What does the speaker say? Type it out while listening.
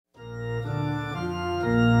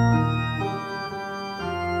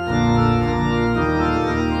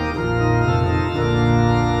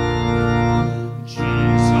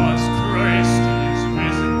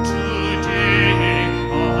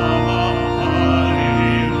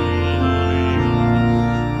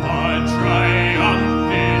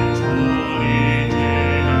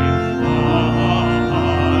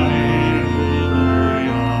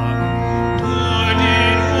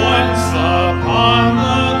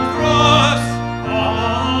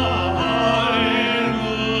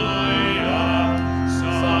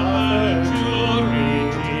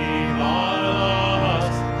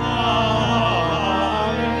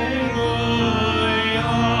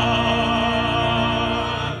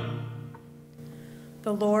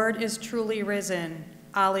The Lord is truly risen.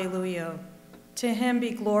 Alleluia. To him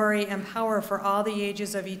be glory and power for all the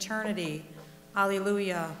ages of eternity.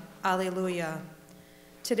 Alleluia. Alleluia.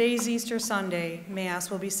 Today's Easter Sunday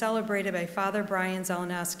Mass will be celebrated by Father Bryan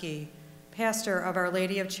Zielenieski, pastor of Our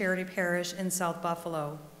Lady of Charity Parish in South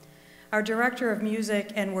Buffalo. Our director of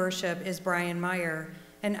music and worship is Brian Meyer,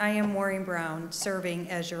 and I am Maureen Brown, serving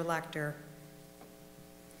as your lector.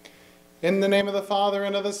 In the name of the Father,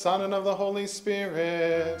 and of the Son, and of the Holy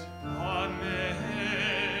Spirit. Amen.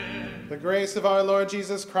 The grace of our Lord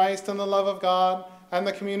Jesus Christ, and the love of God, and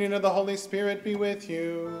the communion of the Holy Spirit be with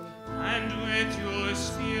you. And with your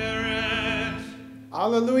spirit.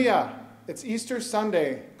 Alleluia! It's Easter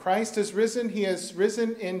Sunday. Christ is risen. He is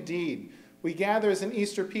risen indeed. We gather as an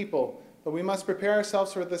Easter people, but we must prepare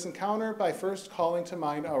ourselves for this encounter by first calling to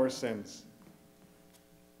mind our sins.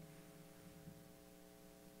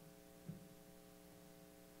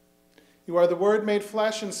 You are the Word made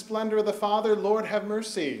flesh and splendor of the Father. Lord, have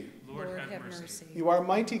mercy. Lord, have mercy. You are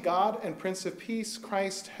mighty God and Prince of Peace.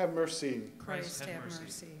 Christ, have mercy. Christ, have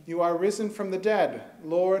mercy. You are risen from the dead.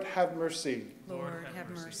 Lord, have mercy. Lord, have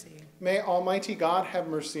mercy. May Almighty God have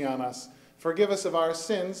mercy on us, forgive us of our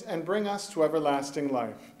sins, and bring us to everlasting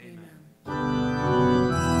life. Amen.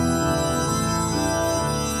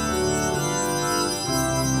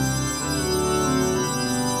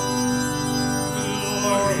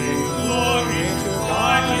 Glory to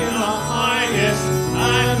God in the highest,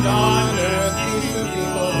 and on earth peace to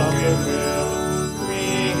people of good will. We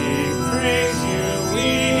praise you, we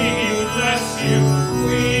bless you,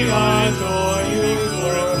 we adore you, we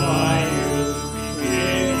glorify you. We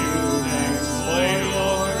give you thanks,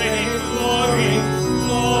 glory, glory,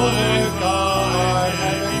 Lord God,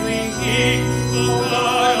 heavenly King, the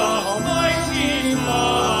God Almighty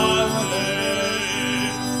Father,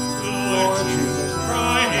 Lord Jesus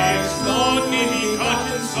Christ, only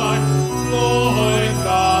begotten Son, Lord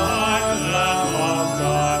God, Lamb of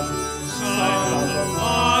God, Son of the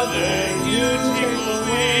Father, you take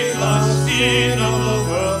away the sin of the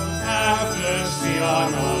world, have mercy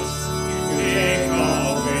on us. You take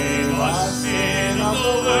away the sin of the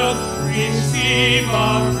world, receive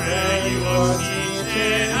our prayer, you are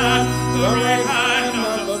seated at the right hand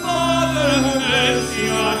of the Father, have mercy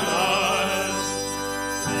on us.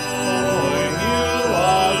 Lord, you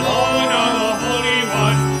alone are the Holy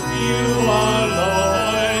One, you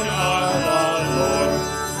alone are the Lord,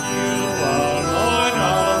 you alone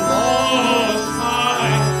are the Most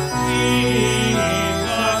High,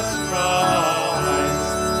 Jesus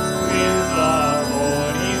Christ, with the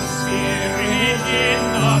Holy Spirit in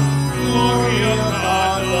the glory of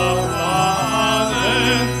God the Father.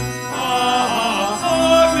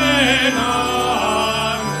 Amen.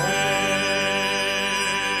 Amen.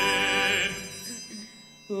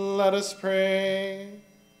 Let us pray.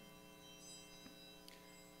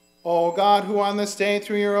 O God, who on this day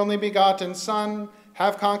through your only begotten Son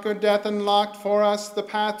have conquered death and locked for us the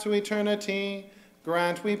path to eternity,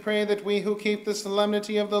 grant, we pray, that we who keep the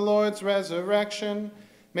solemnity of the Lord's resurrection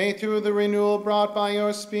may, through the renewal brought by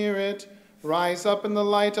your Spirit, rise up in the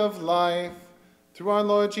light of life. Through our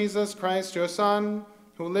Lord Jesus Christ, your Son,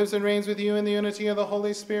 who lives and reigns with you in the unity of the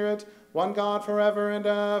Holy Spirit, one God forever and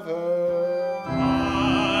ever. Amen.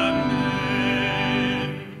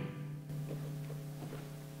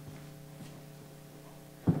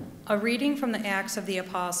 A reading from the Acts of the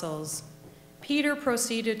Apostles. Peter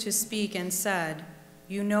proceeded to speak and said,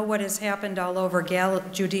 "You know what has happened all over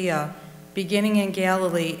Judea, beginning in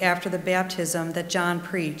Galilee after the baptism that John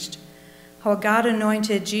preached, how God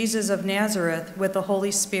anointed Jesus of Nazareth with the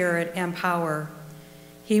Holy Spirit and power.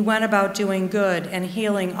 He went about doing good and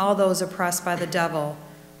healing all those oppressed by the devil,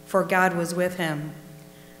 for God was with him.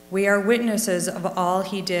 We are witnesses of all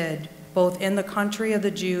he did, both in the country of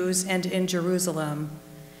the Jews and in Jerusalem.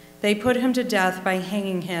 They put him to death by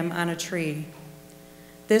hanging him on a tree.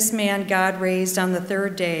 This man God raised on the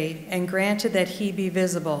third day and granted that he be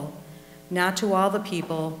visible, not to all the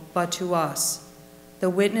people, but to us,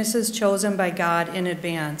 the witnesses chosen by God in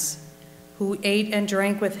advance, who ate and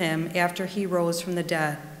drank with him after he rose from the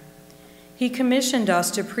dead. He commissioned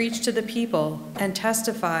us to preach to the people and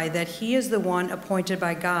testify that he is the one appointed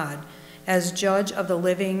by God as judge of the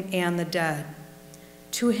living and the dead.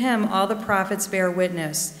 To him all the prophets bear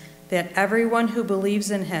witness that everyone who believes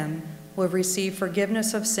in him will receive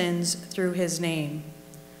forgiveness of sins through his name."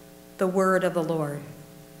 The word of the Lord.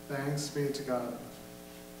 Thanks be to God.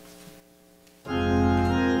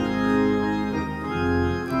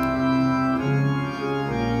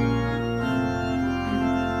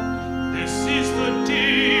 This is the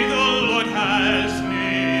day the Lord has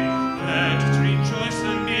made. Let us rejoice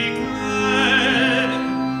and be glad.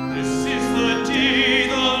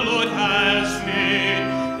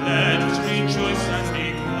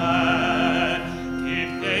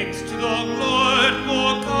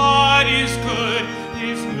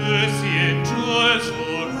 mercy endures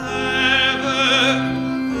forever.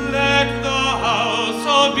 Let the house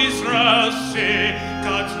of Israel say,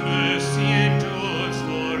 God's mercy endures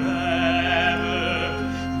forever.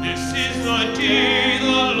 This is the day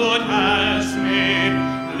the Lord has made.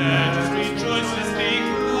 Let us rejoice and be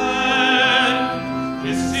glad.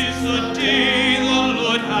 This is the day the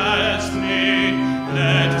Lord has made.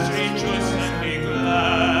 Let us rejoice and be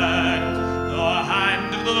glad. The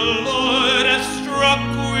hand of the Lord has struck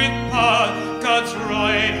with power. God's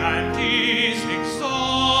right hand is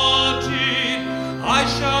exalted. I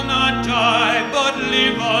shall not die, but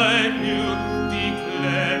live anew,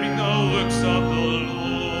 declaring the works of the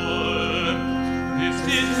Lord. This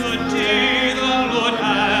is the day the Lord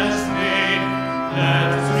has made. Let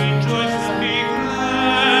us rejoice and be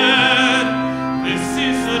glad. This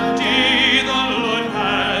is the day the Lord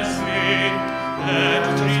has made. Let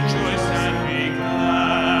us rejoice and be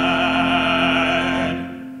glad.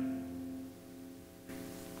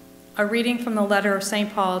 A reading from the letter of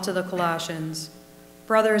St. Paul to the Colossians.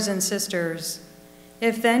 Brothers and sisters,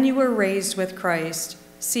 if then you were raised with Christ,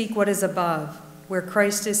 seek what is above, where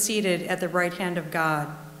Christ is seated at the right hand of God.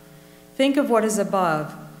 Think of what is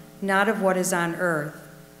above, not of what is on earth.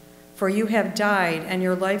 For you have died, and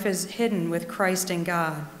your life is hidden with Christ in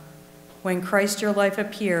God. When Christ your life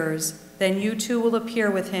appears, then you too will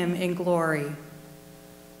appear with him in glory.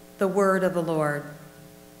 The word of the Lord.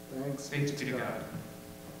 Thanks be to God.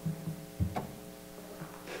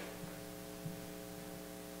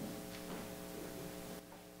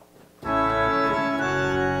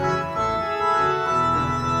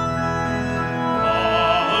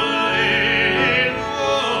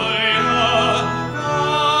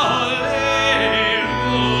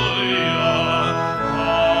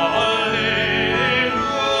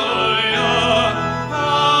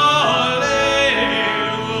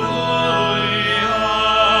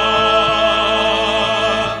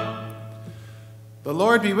 The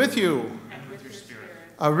Lord be with you. And with your spirit.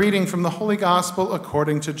 A reading from the Holy Gospel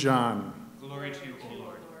according to John. Glory to you, O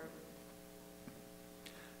Lord.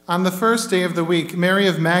 On the first day of the week, Mary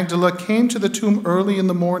of Magdala came to the tomb early in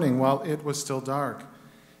the morning while it was still dark,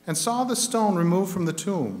 and saw the stone removed from the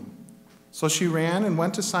tomb. So she ran and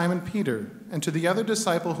went to Simon Peter and to the other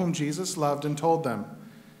disciple whom Jesus loved and told them,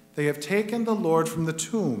 "They have taken the Lord from the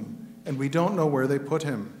tomb, and we don't know where they put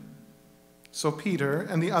him." So Peter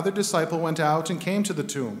and the other disciple went out and came to the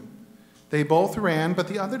tomb. They both ran, but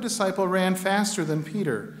the other disciple ran faster than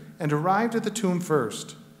Peter and arrived at the tomb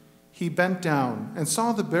first. He bent down and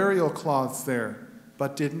saw the burial cloths there,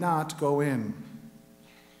 but did not go in.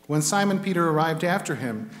 When Simon Peter arrived after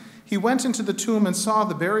him, he went into the tomb and saw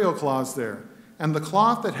the burial cloths there, and the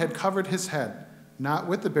cloth that had covered his head, not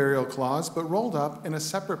with the burial cloths, but rolled up in a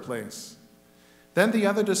separate place. Then the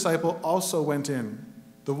other disciple also went in,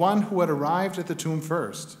 the one who had arrived at the tomb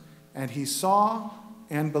first, and he saw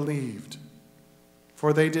and believed.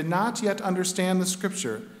 For they did not yet understand the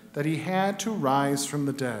scripture that he had to rise from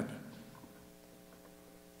the dead.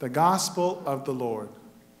 The Gospel of the Lord.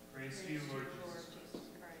 Praise to you, Lord Jesus.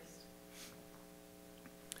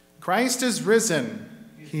 Christ is risen.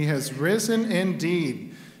 He has risen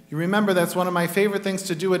indeed. You remember that's one of my favorite things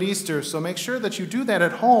to do at Easter, so make sure that you do that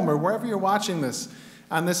at home or wherever you're watching this.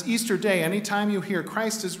 On this Easter day, anytime you hear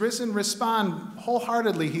Christ is risen, respond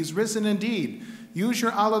wholeheartedly, he's risen indeed. Use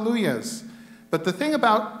your alleluias. But the thing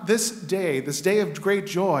about this day of great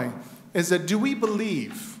joy, is that do we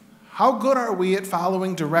believe? How good are we at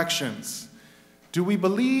following directions? Do we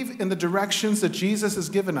believe in the directions that Jesus has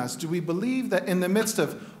given us? Do we believe that in the midst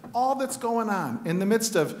of all that's going on, in the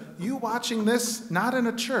midst of you watching this, not in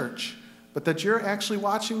a church, but that you're actually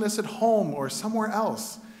watching this at home or somewhere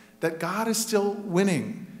else, that God is still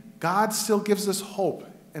winning. God still gives us hope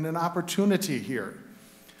and an opportunity here.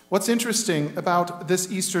 What's interesting about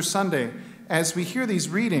this Easter Sunday, as we hear these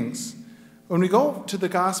readings, when we go to the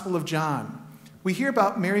Gospel of John, we hear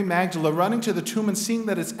about Mary Magdala running to the tomb and seeing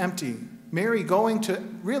that it's empty. Mary going to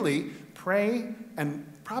really pray and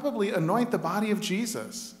probably anoint the body of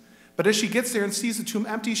Jesus. But as she gets there and sees the tomb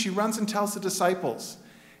empty, she runs and tells the disciples.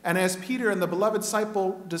 And as Peter and the beloved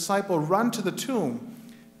disciple run to the tomb,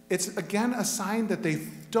 it's again a sign that they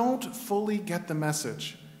don't fully get the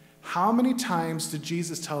message. How many times did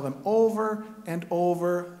Jesus tell them over and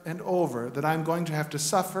over and over that I'm going to have to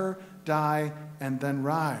suffer, die, and then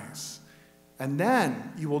rise? And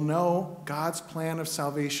then you will know God's plan of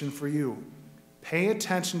salvation for you. Pay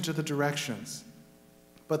attention to the directions.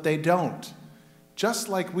 But they don't, just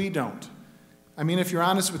like we don't. I mean, if you're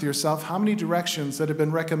honest with yourself, how many directions that have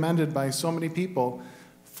been recommended by so many people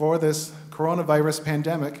for this coronavirus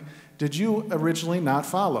pandemic did you originally not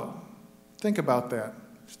follow? Think about that.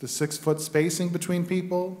 the 6-foot spacing between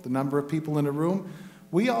people, the number of people in a room.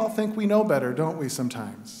 We all think we know better, don't we,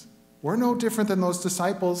 sometimes? We're no different than those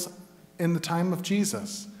disciples in the time of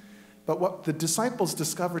Jesus. But what the disciples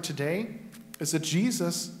discover today is that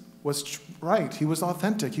Jesus was right. He was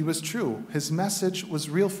authentic. He was true. His message was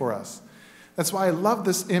real for us. That's why I love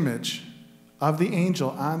this image of the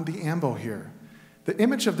angel on the ambo here. The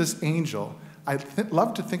image of this angel, I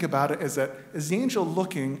love to think about it as the angel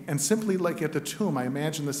looking, and simply like at the tomb, I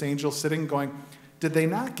imagine this angel sitting going, did they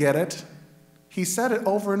not get it? He said it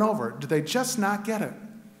over and over. Did they just not get it?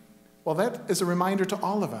 Well, that is a reminder to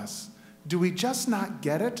all of us. Do we just not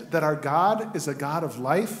get it that our God is a God of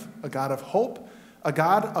life, a God of hope, a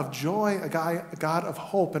God of joy, a God of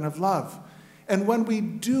hope and of love? And when we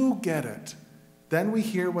do get it, then we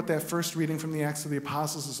hear what that first reading from the Acts of the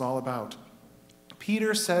Apostles is all about.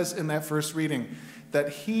 Peter says in that first reading that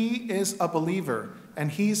he is a believer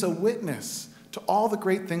and he's a witness to all the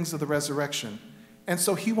great things of the resurrection. And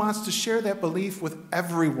so he wants to share that belief with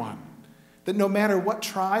everyone, that no matter what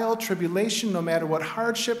trial, tribulation, no matter what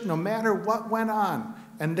hardship, no matter what went on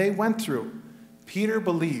and they went through, Peter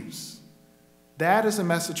believes. That is a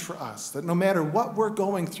message for us, that no matter what we're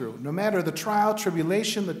going through, no matter the trial,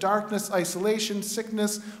 tribulation, the darkness, isolation,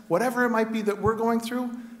 sickness, whatever it might be that we're going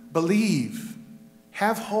through, believe.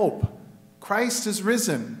 Have hope. Christ is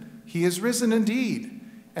risen. He is risen indeed.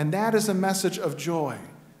 And that is a message of joy,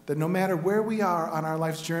 that no matter where we are on our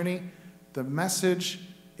life's journey, the message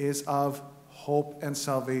is of hope and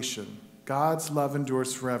salvation. God's love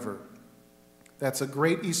endures forever. That's a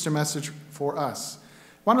great Easter message for us.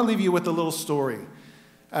 I want to leave you with a little story.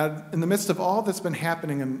 In the midst of all that's been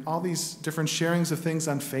happening and all these different sharings of things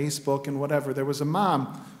on Facebook and whatever, there was a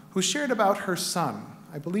mom who shared about her son.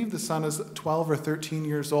 I believe the son is 12 or 13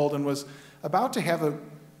 years old and was about to have a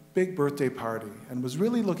big birthday party and was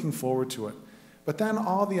really looking forward to it. But then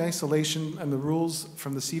all the isolation and the rules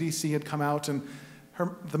from the CDC had come out, and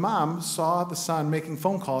the mom saw the son making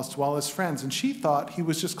phone calls to all his friends, and she thought he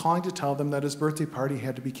was just calling to tell them that his birthday party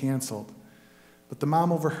had to be canceled. But the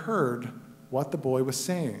mom overheard what the boy was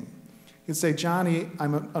saying. He'd say, Johnny,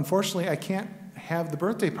 unfortunately, I can't have the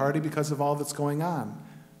birthday party because of all that's going on.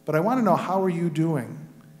 But I want to know, how are you doing?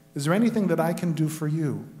 Is there anything that I can do for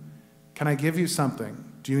you? Can I give you something?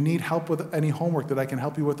 Do you need help with any homework that I can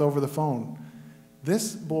help you with over the phone?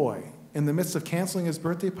 This boy, in the midst of canceling his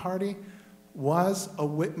birthday party, was a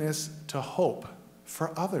witness to hope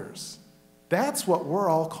for others. That's what we're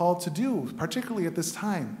all called to do, particularly at this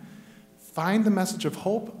time. Find the message of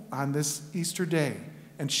hope on this Easter day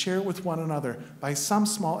and share it with one another by some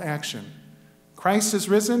small action. Christ is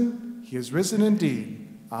risen. He is risen indeed.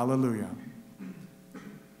 Alleluia.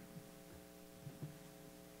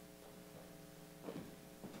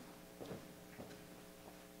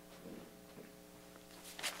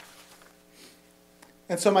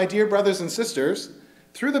 And so, my dear brothers and sisters,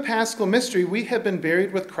 through the Paschal mystery, we have been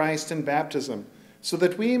buried with Christ in baptism, so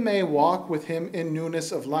that we may walk with him in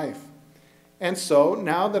newness of life. And so,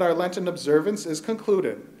 now that our Lenten observance is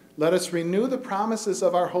concluded, let us renew the promises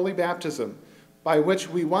of our holy baptism, by which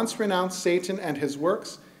we once renounced Satan and his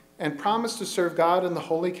works and promised to serve God in the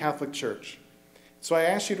Holy Catholic Church. So I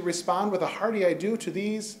ask you to respond with a hearty I do to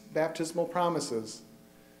these baptismal promises.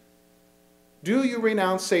 Do you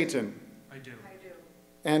renounce Satan? I do. I do.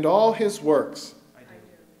 And all his works? I do.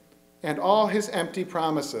 And all his empty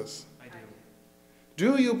promises? I do.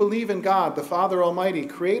 Do you believe in God, the Father Almighty,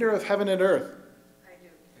 creator of heaven and earth? I do.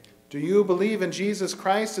 Do you believe in Jesus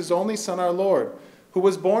Christ, his only Son, our Lord, who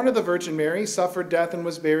was born of the Virgin Mary, suffered death and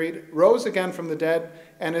was buried, rose again from the dead,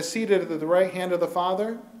 and is seated at the right hand of the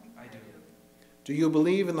Father? I do. Do you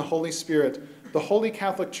believe in the Holy Spirit, the Holy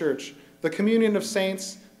Catholic Church, the communion of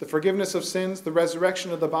saints, the forgiveness of sins, the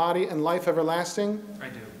resurrection of the body, and life everlasting? I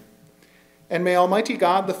do. And may Almighty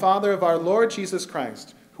God, the Father of our Lord Jesus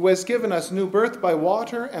Christ, who has given us new birth by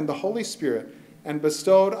water and the Holy Spirit, and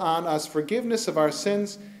bestowed on us forgiveness of our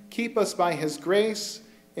sins, keep us by his grace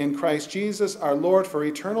in Christ Jesus our Lord for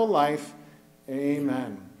eternal life.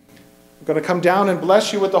 Amen. I'm going to come down and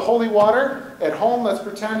bless you with the holy water. At home, let's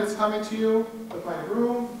pretend it's coming to you with my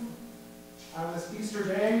broom on this Easter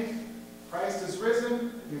day. Christ is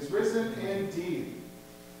risen. He is risen indeed.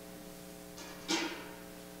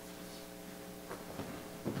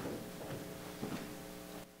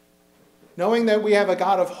 Knowing that we have a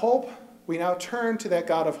God of hope, we now turn to that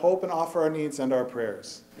God of hope and offer our needs and our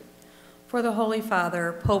prayers. For the Holy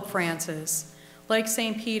Father, Pope Francis, like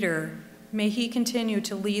St. Peter, may he continue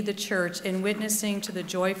to lead the Church in witnessing to the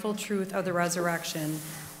joyful truth of the resurrection.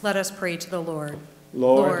 Let us pray to the Lord.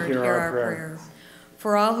 Lord, hear our prayer.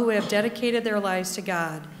 For all who have dedicated their lives to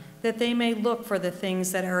God, that they may look for the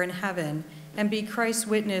things that are in heaven and be Christ's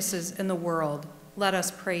witnesses in the world. Let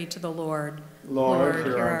us pray to the Lord. Lord,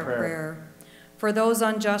 hear our prayer. For those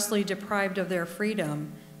unjustly deprived of their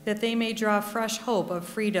freedom, that they may draw fresh hope of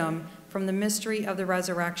freedom from the mystery of the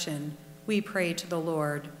resurrection, we pray to the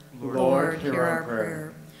Lord. Lord, hear our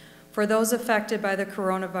prayer. For those affected by the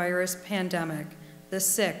coronavirus pandemic, the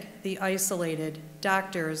sick, the isolated,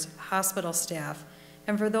 doctors, hospital staff,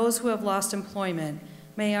 and for those who have lost employment,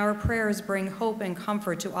 may our prayers bring hope and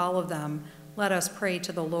comfort to all of them. Let us pray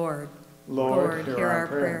to the Lord. Lord, hear our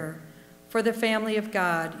prayer. For the family of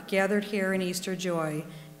God gathered here in Easter joy,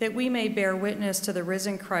 that we may bear witness to the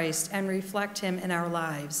risen Christ and reflect him in our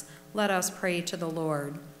lives, let us pray to the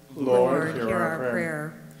Lord. Lord, hear our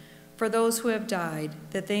prayer. For those who have died,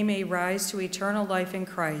 that they may rise to eternal life in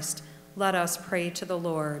Christ, let us pray to the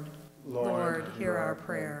Lord. Lord, hear our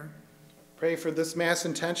prayer. Pray for this Mass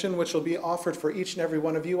intention, which will be offered for each and every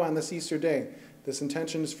one of you on this Easter day. This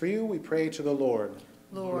intention is for you. We pray to the Lord.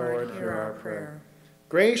 Lord, hear our prayer.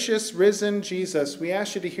 Gracious, risen Jesus, we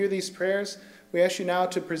ask you to hear these prayers. We ask you now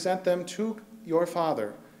to present them to your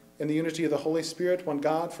Father in the unity of the Holy Spirit, one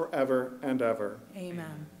God, forever and ever.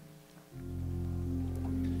 Amen.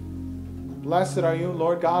 Blessed are you,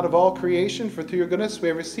 Lord God of all creation, for through your goodness we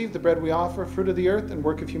have received the bread we offer, fruit of the earth and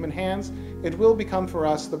work of human hands. It will become for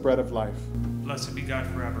us the bread of life. Blessed be God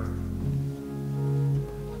forever.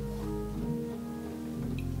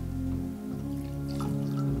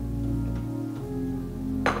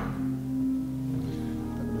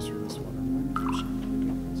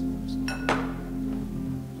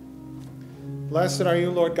 Blessed are you,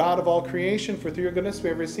 Lord God of all creation, for through your goodness we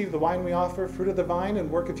have received the wine we offer, fruit of the vine and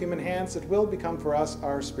work of human hands. It will become for us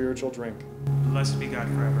our spiritual drink. Blessed be God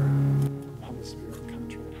forever. Holy Spirit,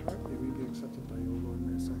 contrite heart, may we be accepted by you, O Lord,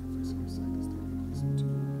 may our sacrifice in your sight this day be pleasing to you.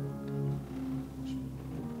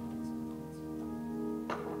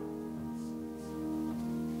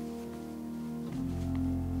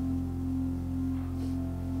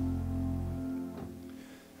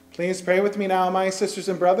 Please pray with me now, my sisters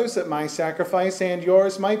and brothers, that my sacrifice and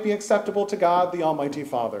yours might be acceptable to God, the Almighty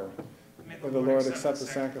Father. May the Lord accept the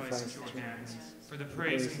sacrifice of your hands, for the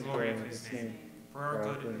praise and glory of his name, for our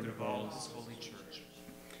good and the good of all his holy church.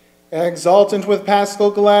 Exultant with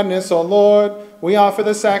paschal gladness, O Lord, we offer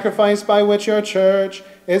the sacrifice by which your church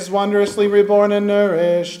is wondrously reborn and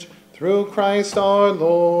nourished, through Christ our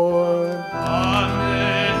Lord.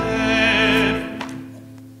 Amen.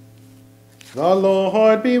 The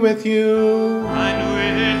Lord be with you. And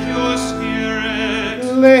with your spirit.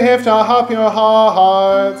 Lift up your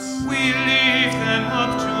hearts. We lift them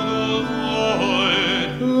up to the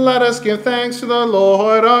Lord. Let us give thanks to the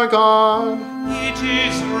Lord our God. It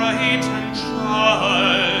is right and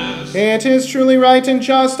just. It is truly right and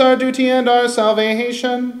just, our duty and our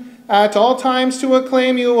salvation, at all times to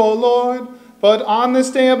acclaim you, O Lord, but on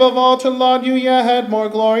this day above all to laud you yet more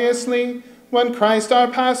gloriously, when Christ our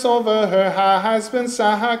Passover has been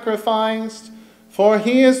sacrificed. For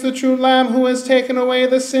he is the true Lamb who has taken away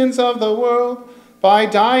the sins of the world. By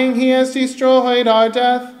dying he has destroyed our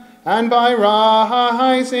death, and by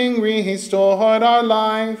rising restored our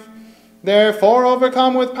life. Therefore,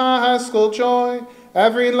 overcome with paschal joy,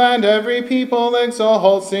 every land, every people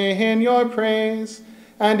exalts in your praise.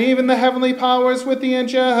 And even the heavenly powers with the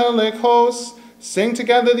angelic hosts sing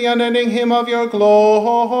together the unending hymn of your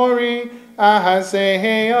glory, as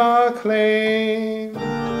they acclaim.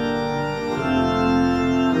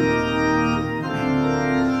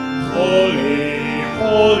 Holy,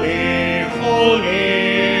 holy, holy,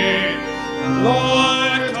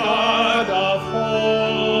 Lord God of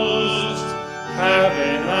hosts,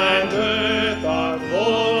 heaven and earth are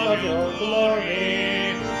full of your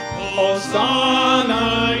glory.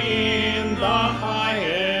 Hosanna in the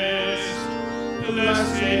highest.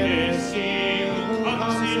 Blessed is he who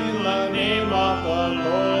comes in the name of the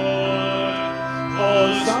Lord.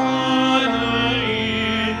 Hosanna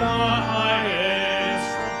in the highest.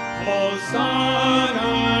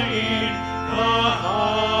 Hosanna in the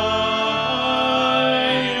highest.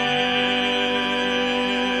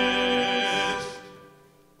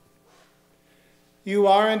 You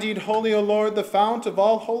are indeed holy, O Lord, the fount of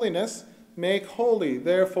all holiness. Make holy,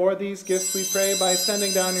 therefore, these gifts, we pray, by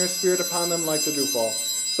sending down your Spirit upon them like the dewfall,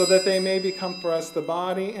 so that they may become for us the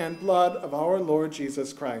body and blood of our Lord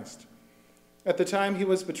Jesus Christ. At the time he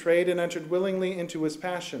was betrayed and entered willingly into his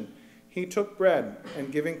passion, he took bread,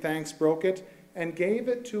 and giving thanks, broke it, and gave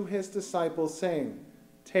it to his disciples, saying,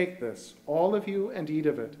 "Take this, all of you, and eat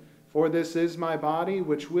of it, for this is my body,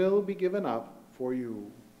 which will be given up for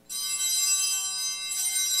you."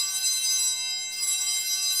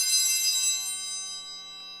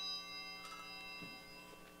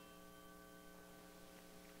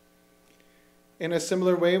 In a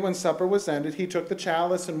similar way, when supper was ended, he took the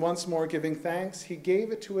chalice, and once more giving thanks, he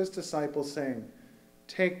gave it to his disciples, saying,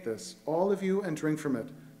 "Take this, all of you, and drink from it,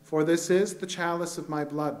 for this is the chalice of my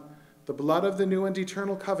blood, the blood of the new and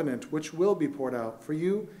eternal covenant, which will be poured out for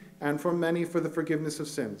you and for many for the forgiveness of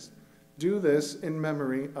sins. Do this in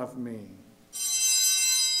memory of me."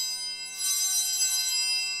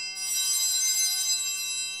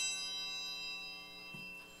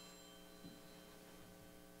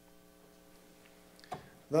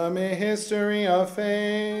 The mystery of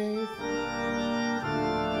faith.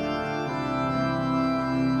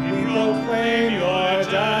 We proclaim your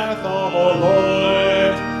death, O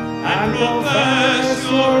Lord, and profess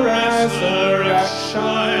your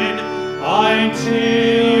resurrection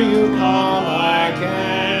until you come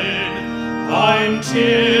again.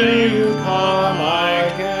 Until you come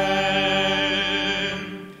again.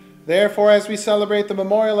 Therefore, as we celebrate the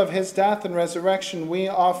memorial of his death and resurrection, we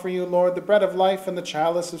offer you, Lord, the bread of life and the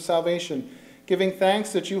chalice of salvation, giving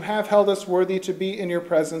thanks that you have held us worthy to be in your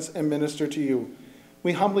presence and minister to you.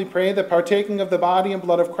 We humbly pray that, partaking of the body and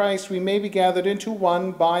blood of Christ, we may be gathered into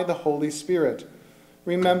one by the Holy Spirit.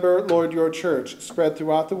 Remember, Lord, your church spread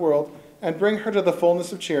throughout the world, and bring her to the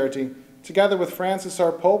fullness of charity, together with Francis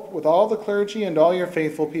our Pope, with all the clergy and all your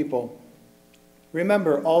faithful people.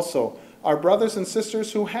 Remember also our brothers and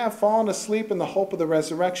sisters who have fallen asleep in the hope of the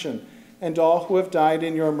resurrection, and all who have died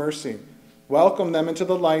in your mercy. Welcome them into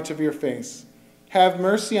the light of your face. Have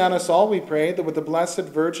mercy on us all, we pray, that with the Blessed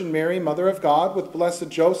Virgin Mary, Mother of God, with blessed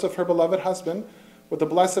Joseph, her beloved husband, with the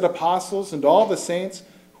blessed apostles and all the saints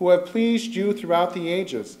who have pleased you throughout the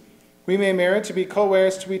ages, we may merit to be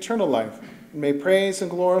co-heirs to eternal life, and may praise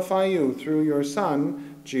and glorify you through your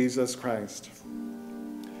Son, Jesus Christ.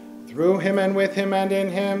 Through him and with him and in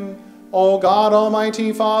him, O God,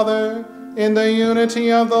 Almighty Father, in the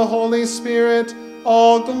unity of the Holy Spirit,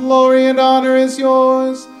 all glory and honor is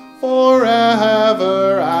yours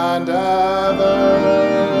forever and ever.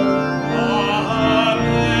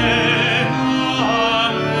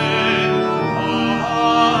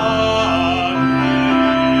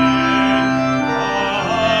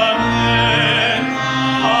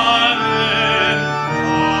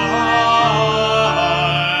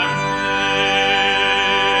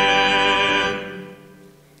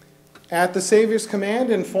 At the Savior's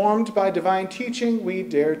command, informed by divine teaching, we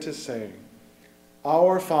dare to say,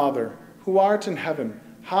 Our Father, who art in heaven,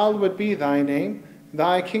 hallowed be thy name.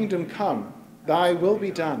 Thy kingdom come, thy will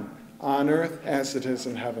be done, on earth as it is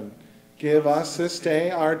in heaven. Give us this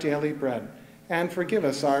day our daily bread, and forgive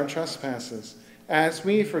us our trespasses, as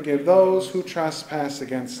we forgive those who trespass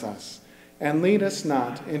against us. And lead us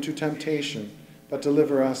not into temptation, but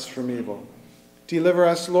deliver us from evil. Deliver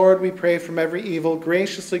us, Lord, we pray, from every evil.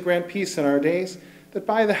 Graciously grant peace in our days, that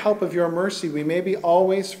by the help of your mercy we may be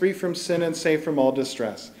always free from sin and safe from all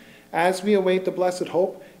distress, as we await the blessed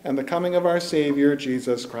hope and the coming of our Savior,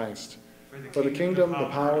 Jesus Christ. For the kingdom, the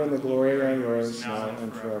power, and the glory are yours, now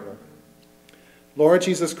and forever. Lord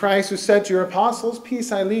Jesus Christ, who said to your apostles,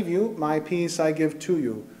 Peace I leave you, my peace I give to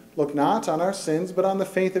you. Look not on our sins, but on the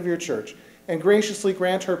faith of your church, and graciously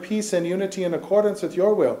grant her peace and unity in accordance with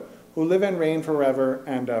your will, who live and reign forever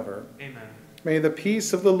and ever. Amen. May the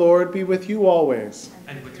peace of the Lord be with you always.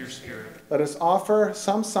 And with your spirit. Let us offer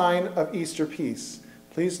some sign of Easter peace.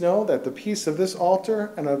 Please know that the peace of this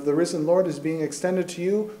altar and of the risen Lord is being extended to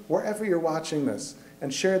you wherever you're watching this,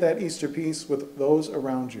 and share that Easter peace with those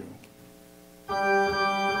around you.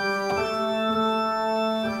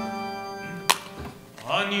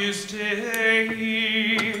 Agnus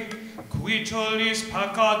Dei, qui tollis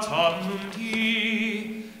peccata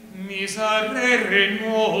mundi, miserere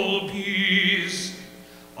nobis.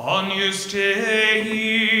 Agnus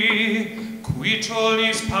Dei, qui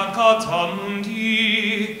tollis peccata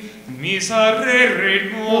mundi,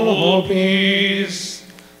 miserere nobis.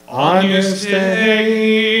 Agnus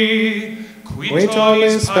Dei, qui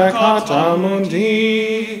tollis peccata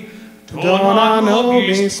mundi, dona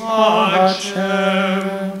nobis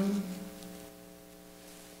pacem.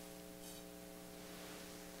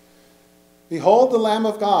 Behold the Lamb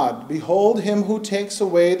of God. Behold him who takes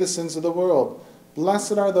away the sins of the world.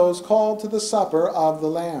 Blessed are those called to the supper of the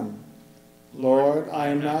Lamb. Lord, I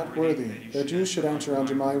am not worthy that you should enter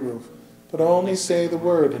under my roof, but only say the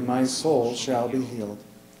word, and my soul shall be healed.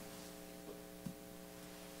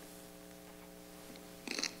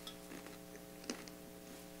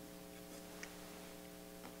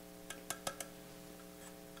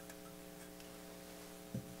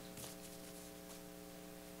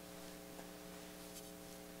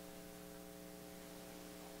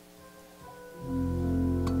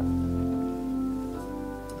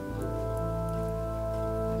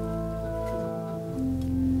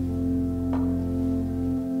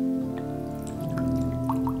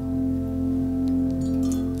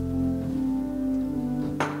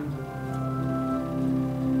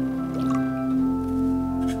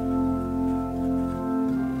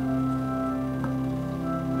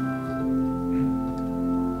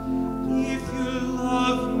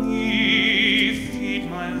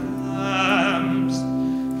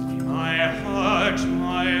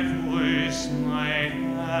 kiss my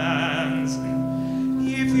hands.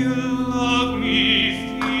 If you love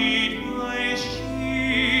me, feed my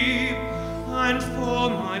sheep, and for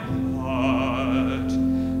my part,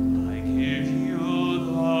 I give you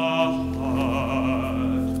the heart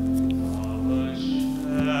of a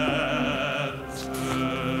shepherd.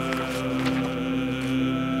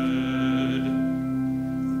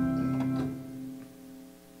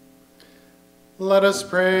 Let us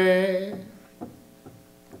pray.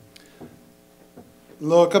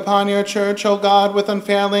 Look upon your church, O God, with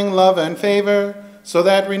unfailing love and favor, so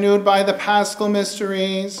that, renewed by the paschal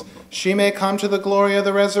mysteries, she may come to the glory of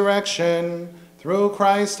the resurrection, through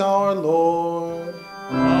Christ our Lord.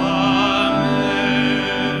 Amen.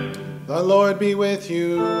 The Lord be with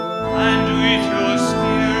you. And with your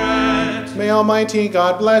spirit. May Almighty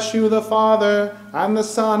God bless you, the Father, and the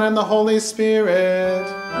Son, and the Holy Spirit.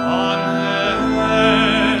 Amen.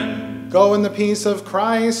 Go in the peace of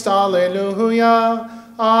Christ. Alleluia.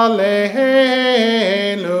 Alleluia.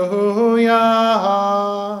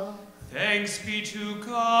 Thanks be to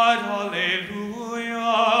God. Alleluia.